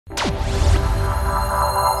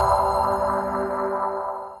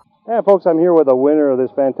And folks, I'm here with a winner of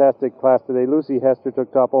this fantastic class today. Lucy Hester took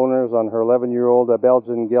top honors on her 11-year-old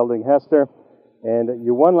Belgian gelding Hester. And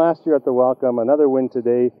you won last year at the Welcome, another win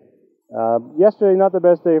today. Yesterday, not the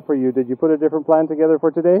best day for you. Did you put a different plan together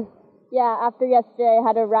for today? Yeah, after yesterday I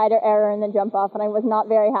had a rider error in the jump off and I was not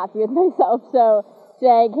very happy with myself. So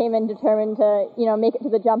today I came in determined to, make it to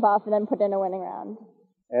the jump off and then put in a winning round.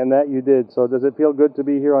 And that you did. So does it feel good to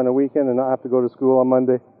be here on a weekend and not have to go to school on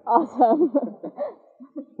Monday? Awesome.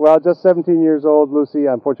 Well, just 17 years old, Lucy.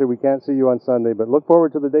 Unfortunately, we can't see you on Sunday, but look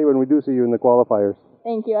forward to the day when we do see you in the qualifiers.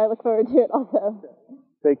 Thank you. I look forward to it also.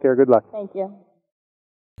 Take care. Good luck. Thank you.